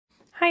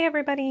Hi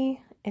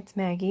everybody, it's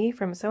Maggie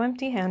from So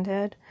Empty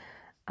Handed,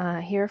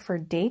 here for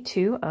day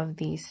 2 of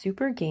the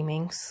Super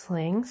Gaming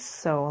Sling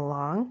sew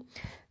along.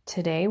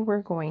 Today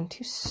we're going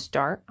to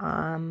start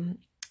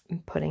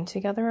putting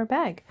together a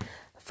bag.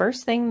 The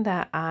first thing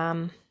that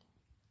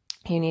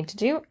you need to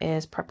do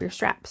is prep your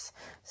straps.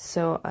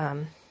 So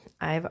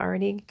I've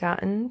already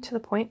gotten to the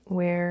point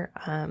where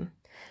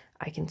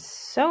I can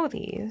sew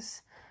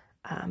these,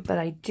 but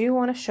I do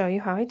want to show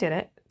you how I did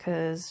it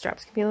because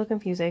straps can be a little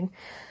confusing.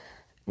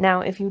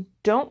 Now, if you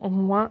don't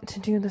want to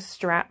do the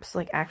straps,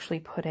 like actually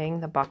putting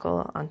the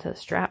buckle onto the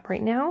strap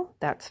right now,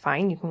 that's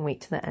fine. You can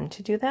wait to the end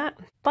to do that.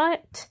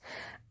 But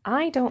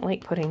I don't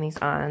like putting these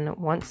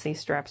on once these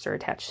straps are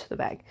attached to the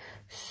bag.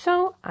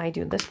 So I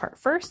do this part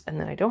first, and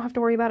then I don't have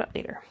to worry about it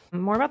later.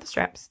 More about the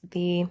straps.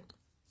 The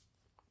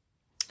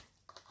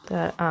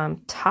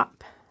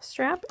top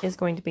strap is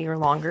going to be your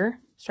longer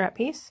strap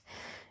piece,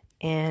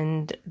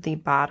 and the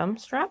bottom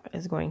strap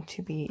is going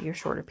to be your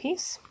shorter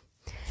piece.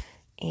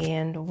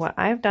 And what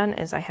I've done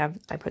is I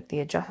put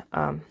the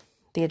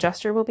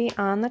adjuster will be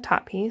on the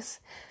top piece,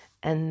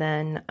 and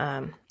then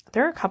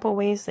there are a couple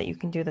ways that you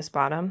can do this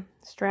bottom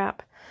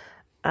strap.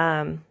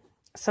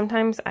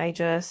 Sometimes I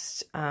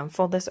just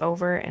fold this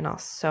over and I'll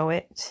sew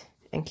it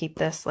and keep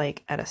this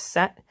like at a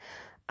set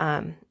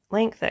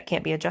length that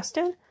can't be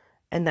adjusted,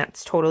 and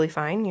that's totally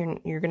fine.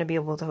 You're going to be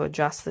able to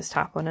adjust this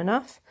top one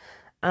enough.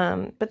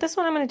 But this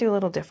one I'm going to do a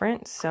little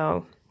different.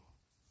 So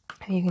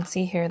you can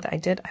see here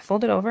that I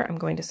folded over, I'm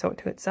going to sew it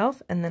to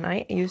itself, and then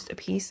I used a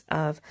piece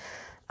of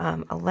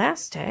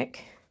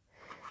elastic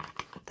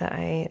that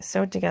I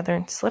sewed together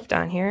and slipped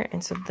on here,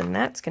 and so then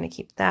that's going to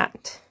keep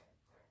that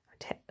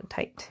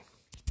tight.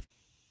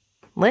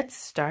 Let's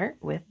start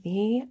with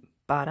the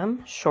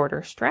bottom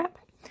shorter strap.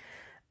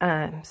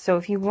 So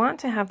if you want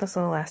to have this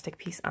little elastic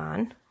piece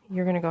on,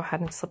 you're going to go ahead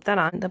and slip that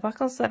on. The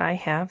buckles that I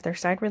have, they're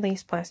side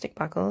release plastic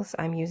buckles.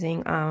 I'm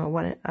using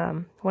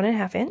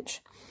 1.5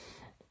 inch.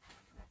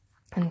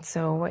 And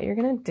so what you're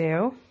going to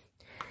do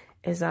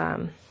is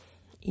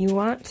you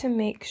want to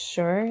make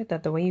sure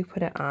that the way you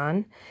put it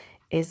on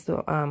is the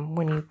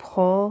when you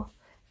pull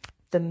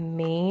the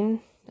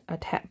main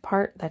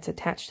part that's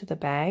attached to the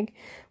bag,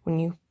 when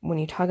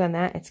you tug on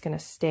that, it's going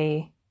to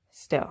stay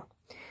still.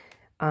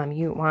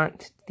 You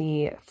want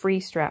the free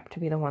strap to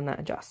be the one that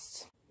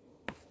adjusts.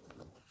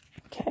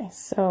 Okay,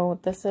 so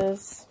this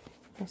is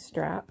my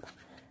strap.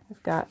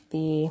 I've got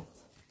the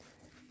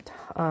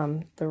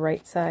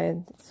right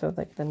side, so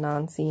like the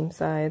non-seam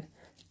side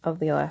of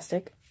the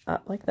elastic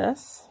up like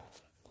this,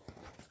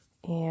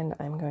 and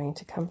I'm going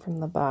to come from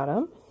the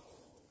bottom,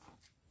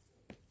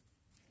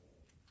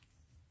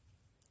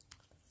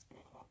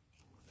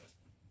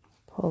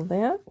 pull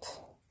that,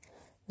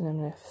 and I'm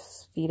going to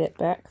feed it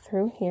back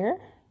through here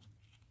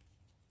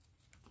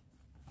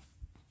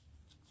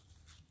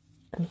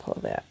and pull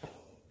that.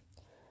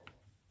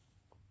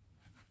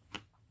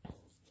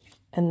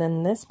 And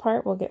then this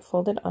part will get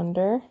folded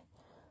under.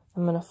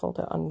 I'm going to fold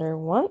it under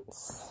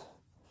once,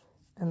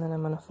 and then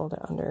I'm going to fold it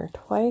under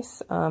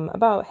twice,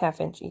 about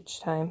 1/2 inch each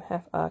time,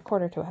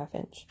 quarter to 1/2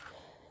 inch.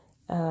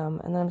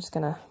 And then I'm just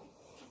going to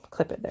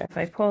clip it there. If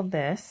I pull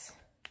this,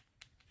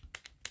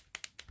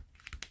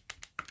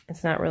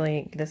 it's not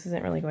really, this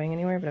isn't really going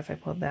anywhere, but if I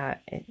pull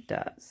that, it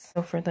does.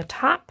 So for the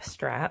top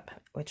strap,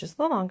 which is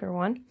the longer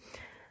one,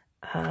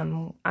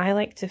 I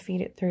like to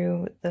feed it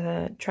through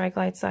the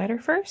tri-glide slider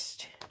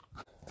first.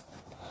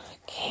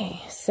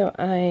 Okay, so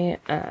I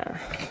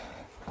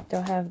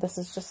don't have, this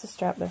is just a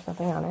strap, there's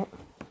nothing on it.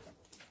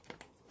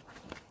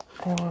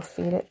 I will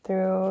feed it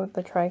through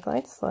the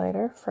tri-glide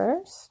slider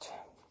first,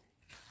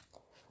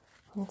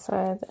 one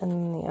side and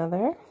then the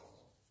other.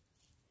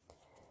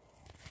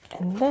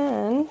 And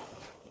then,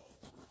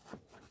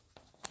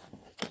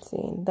 let's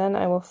see, then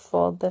I will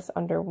fold this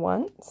under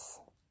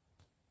once,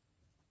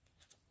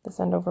 this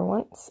end over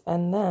once,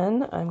 and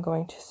then I'm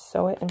going to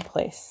sew it in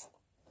place.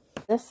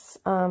 This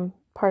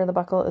part of the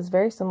buckle is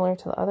very similar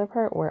to the other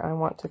part where I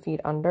want to feed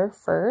under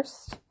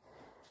first.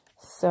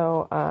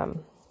 So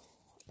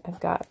I've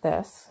got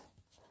this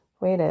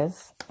the way it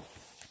is,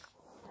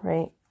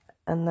 right?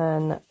 And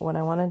then what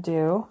I want to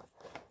do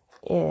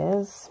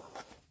is,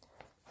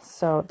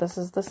 so this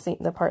is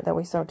the part that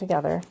we sewed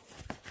together.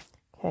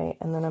 Okay,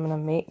 and then I'm going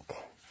to make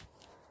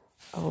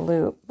a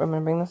loop. I'm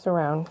going to bring this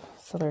around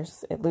so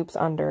it loops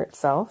under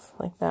itself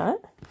like that.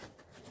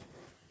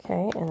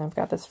 Okay, and I've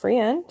got this free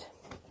end.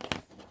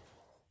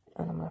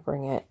 And I'm going to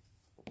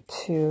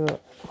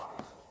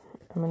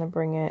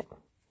bring it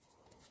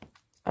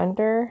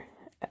under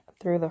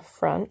through the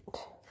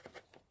front.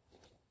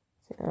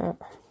 See that?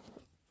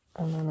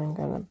 And then I'm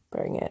going to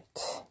bring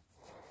it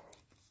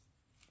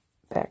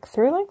back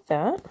through like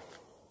that.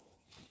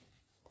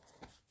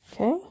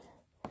 Okay.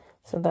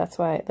 So that's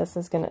why this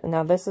is going to,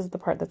 now this is the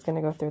part that's going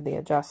to go through the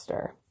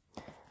adjuster.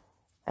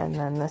 And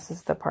then this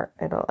is the part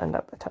it'll end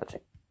up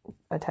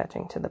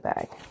attaching to the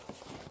bag.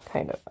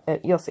 Kind of.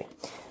 You'll see.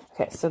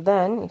 Okay, so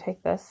then you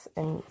take this,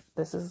 and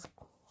this is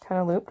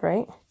kind of looped,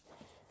 right?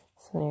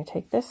 So then you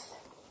take this,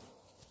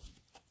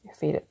 you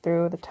feed it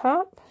through the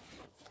top,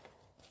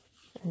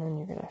 And then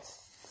you're going to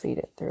feed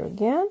it through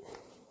again.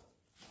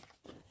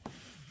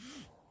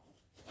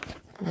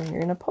 And then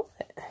you're going to pull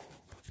it.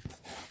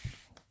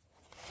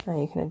 Now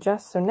you can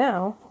adjust. So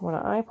now when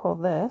I pull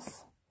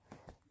this,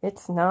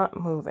 it's not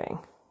moving,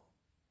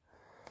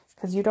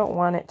 because you don't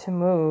want it to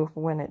move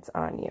when it's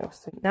on you.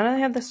 So now that I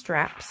have the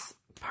straps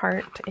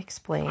part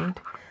explained,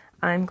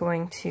 I'm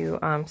going to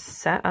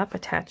set up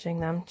attaching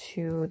them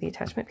to the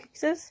attachment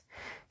pieces.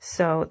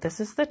 So this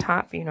is the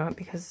top, you know,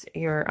 because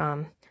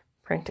your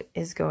print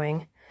is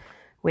going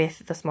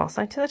with the small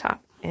side to the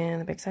top and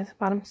the big side to the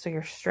bottom. So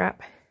your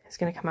strap is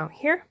going to come out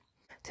here.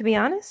 To be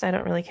honest, I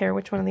don't really care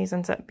which one of these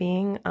ends up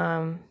being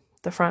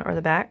the front or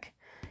the back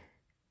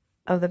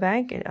of the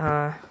bag.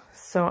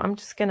 So I'm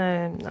just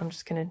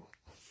gonna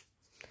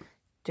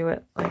do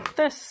it like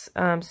this.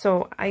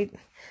 So I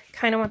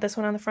kind of want this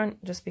one on the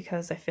front just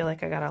because I feel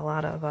like I got a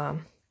lot of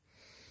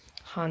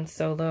Han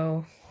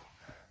Solo,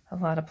 a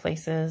lot of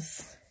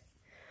places.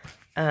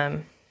 So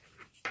I'm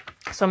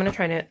gonna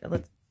try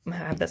to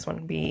have this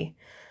one be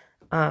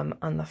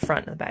on the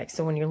front of the bag.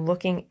 So when you're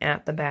looking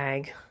at the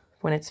bag,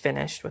 when it's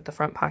finished with the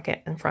front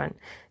pocket in front,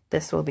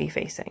 this will be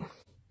facing.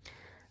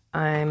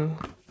 I'm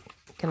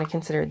going to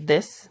consider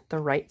this the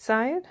right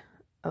side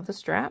of the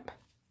strap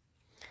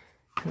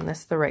and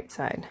this the right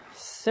side.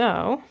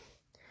 So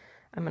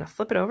I'm going to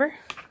flip it over.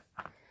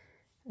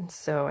 And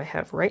so I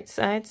have right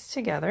sides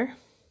together.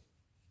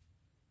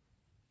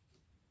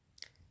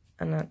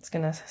 And that's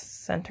going to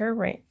center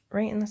right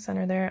in the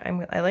center there.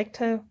 I like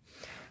to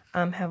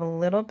have a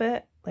little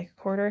bit, like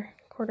a quarter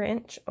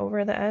inch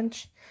over the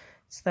edge.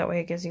 So that way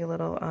it gives you a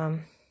little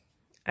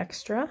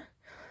extra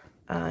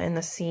in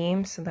the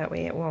seam, so that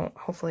way it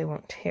hopefully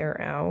won't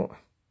tear out.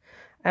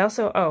 I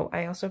also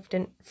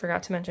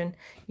forgot to mention,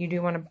 you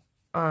do want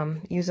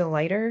to use a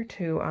lighter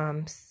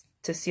to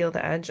seal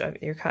the edge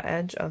of your cut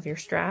edge of your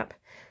strap,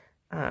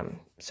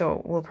 so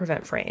it will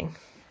prevent fraying.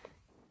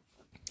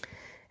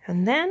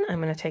 And then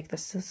I'm going to take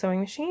this to the sewing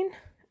machine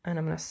and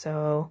I'm going to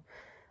sew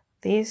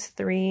these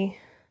 3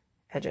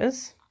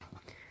 edges.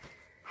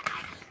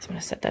 So I'm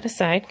going to set that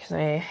aside because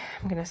I'm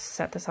going to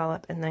set this all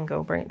up and then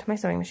go bring it to my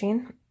sewing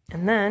machine.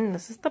 And then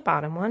this is the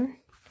bottom one.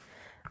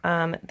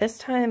 This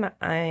time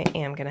I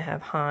am going to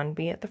have Han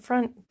be at the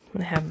front. I'm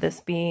going to have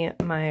this be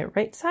my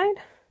right side.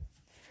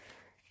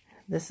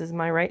 This is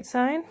my right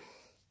side.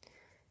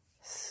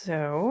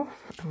 So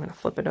I'm going to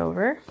flip it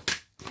over.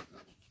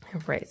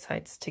 Have right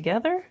sides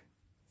together.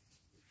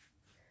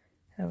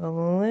 Have a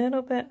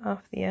little bit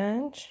off the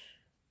edge.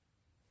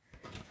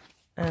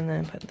 And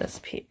then put this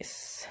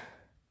piece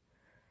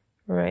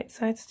right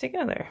sides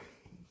together.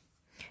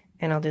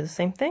 And I'll do the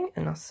same thing,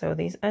 and I'll sew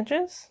these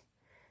edges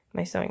in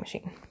my sewing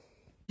machine.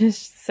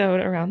 Just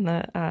sewed around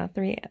the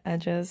 3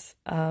 edges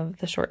of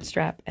the short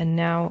strap, and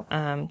now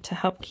to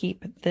help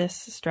keep this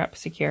strap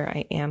secure,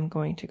 I am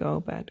going to go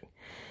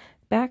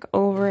back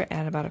over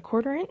at about a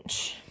 1/4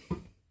 inch,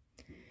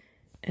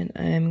 and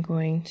I'm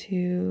going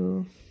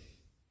to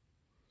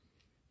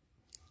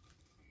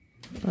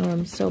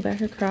sew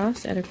back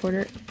across at a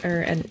 1/4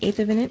 or at 1/8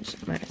 of an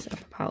inch.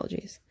 Myself,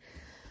 apologies,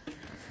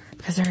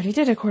 because I already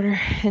did a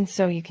 1/4, and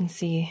so you can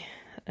see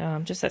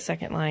just that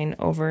second line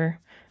over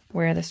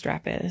where the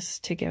strap is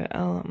to give it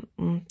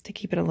to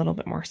keep it a little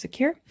bit more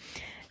secure.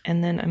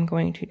 And then I'm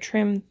going to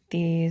trim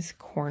these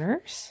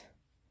corners,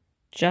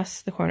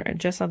 just the corner,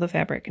 just of the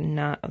fabric,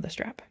 not of the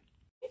strap.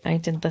 I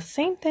did the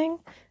same thing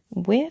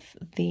with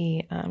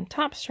the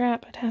top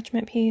strap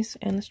attachment piece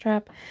and the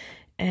strap.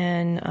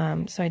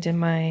 And so I did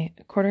my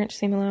 1/4 inch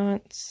seam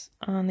allowance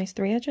on these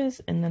 3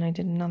 edges, and then I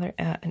did another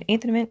at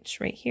 1/8 of an inch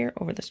right here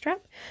over the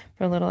strap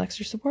for a little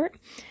extra support.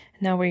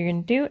 Now what you're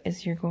going to do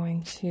is you're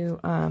going to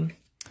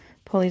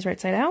pull these right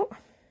side out,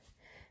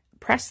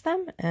 press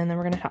them, and then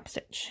we're going to top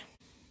stitch.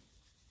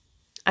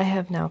 I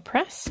have now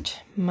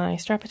pressed my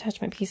strap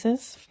attachment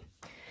pieces,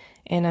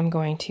 and I'm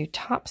going to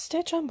top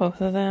stitch on both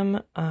of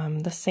them,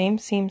 the same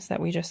seams that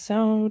we just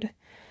sewed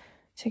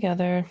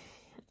together.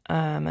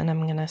 And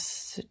I'm going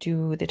to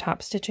do the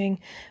top stitching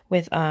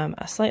with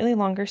a slightly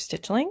longer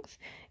stitch length,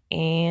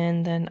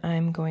 and then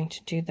I'm going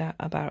to do that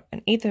about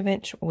 1/8 of an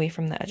inch away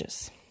from the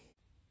edges.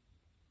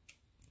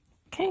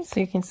 Okay, so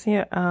you can see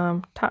it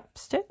top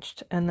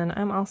stitched, and then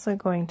I'm also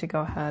going to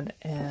go ahead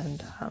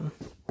and I'm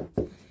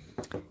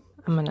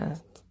going to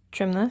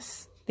trim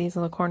these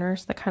little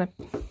corners that kind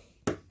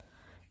of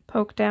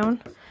poke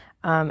down,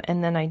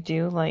 and then I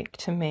do like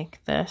to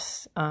make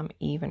this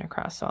even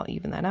across, so I'll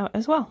even that out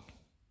as well.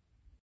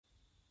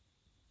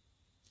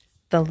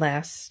 The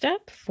last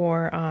step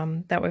for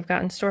that we've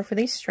got in store for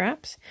these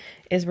straps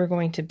is we're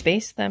going to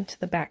baste them to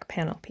the back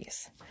panel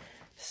piece.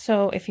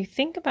 So if you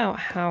think about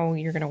how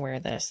you're going to wear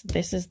this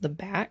is the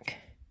back,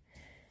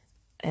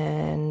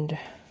 and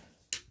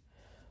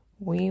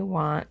we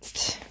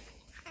want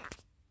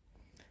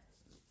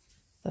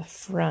the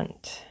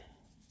front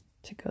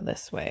to go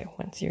this way.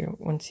 Once you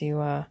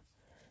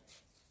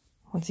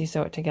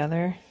sew it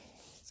together,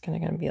 it's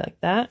going to be like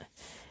that.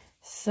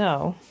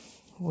 So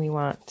we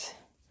want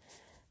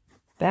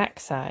the back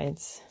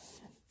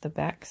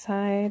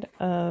side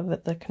of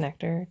the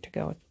connector to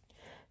go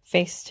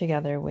face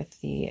together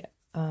with the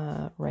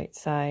right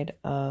side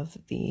of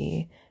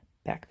the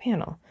back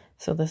panel.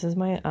 So this is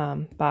my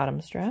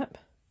bottom strap.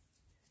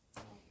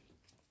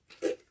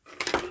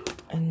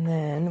 And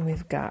then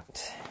we've got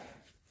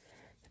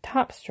the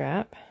top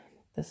strap.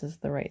 This is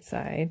the right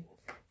side,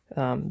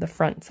 the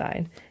front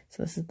side.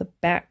 So this is the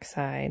back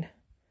side.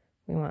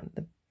 We want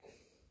the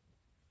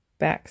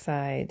back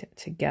side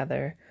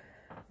together,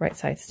 right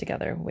sides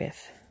together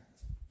with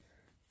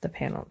the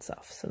panel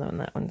itself. So then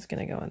that one's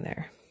going to go in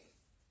there.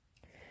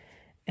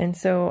 And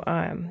so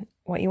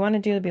what you want to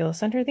do to be able to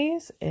center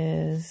these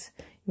is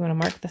you want to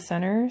mark the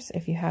centers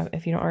if you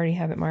don't already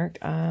have it marked.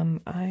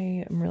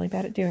 I am really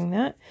bad at doing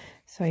that,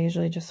 so I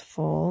usually just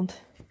fold,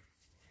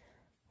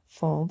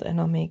 and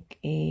I'll make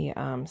a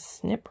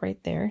snip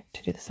right there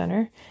to do the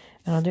center,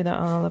 and I'll do that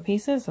on all the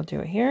pieces. I'll do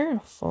it here,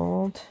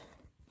 fold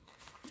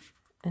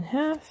in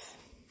half.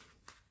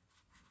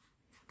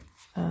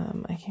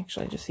 I can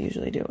actually just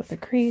usually do it with a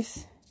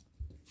crease.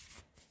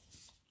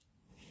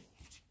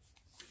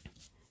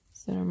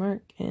 Center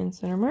mark and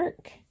center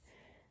mark.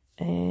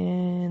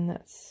 And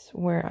that's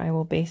where I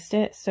will baste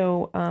it.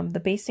 So the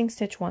basting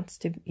stitch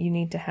you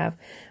need to have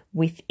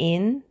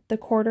within the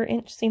 1/4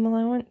 inch seam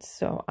allowance.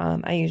 So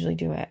I usually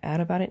do it at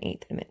about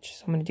 1/8 inch.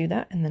 So I'm going to do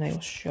that, and then I will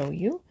show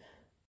you.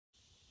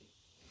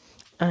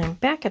 I'm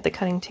back at the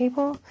cutting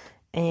table,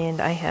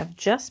 and I have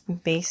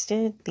just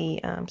basted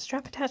the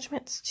strap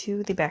attachments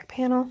to the back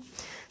panel.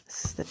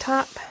 This is the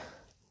top,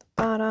 the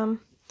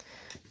bottom.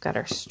 Got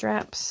our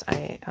straps.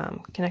 I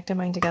connected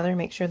mine together,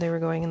 make sure they were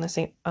going in the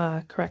same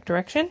correct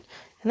direction,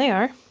 and they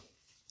are,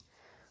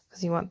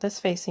 because you want this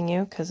facing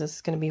you, because this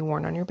is going to be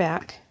worn on your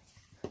back.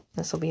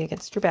 This will be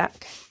against your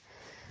back.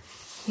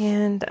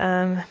 And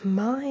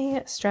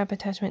my strap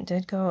attachment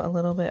did go a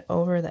little bit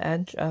over the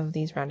edge of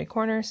these rounded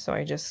corners, so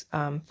I just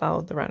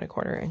followed the rounded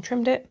corner and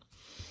trimmed it.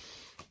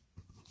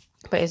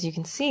 But as you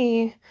can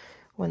see,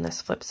 when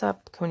this flips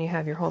up, when you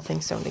have your whole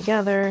thing sewn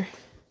together,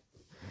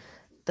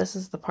 this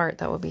is the part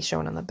that will be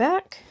shown on the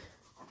back,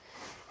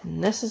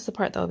 and this is the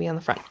part that will be on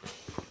the front,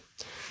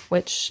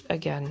 which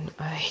again,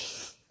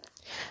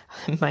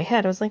 in my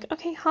head I was like,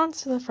 okay,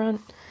 Hans to the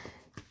front,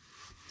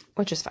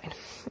 which is fine.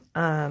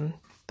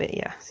 But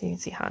yeah, so you can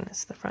see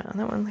Hans to the front on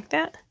that one like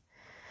that,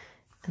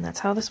 and that's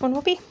how this one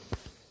will be.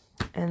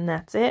 And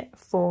that's it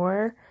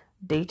for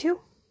day 2.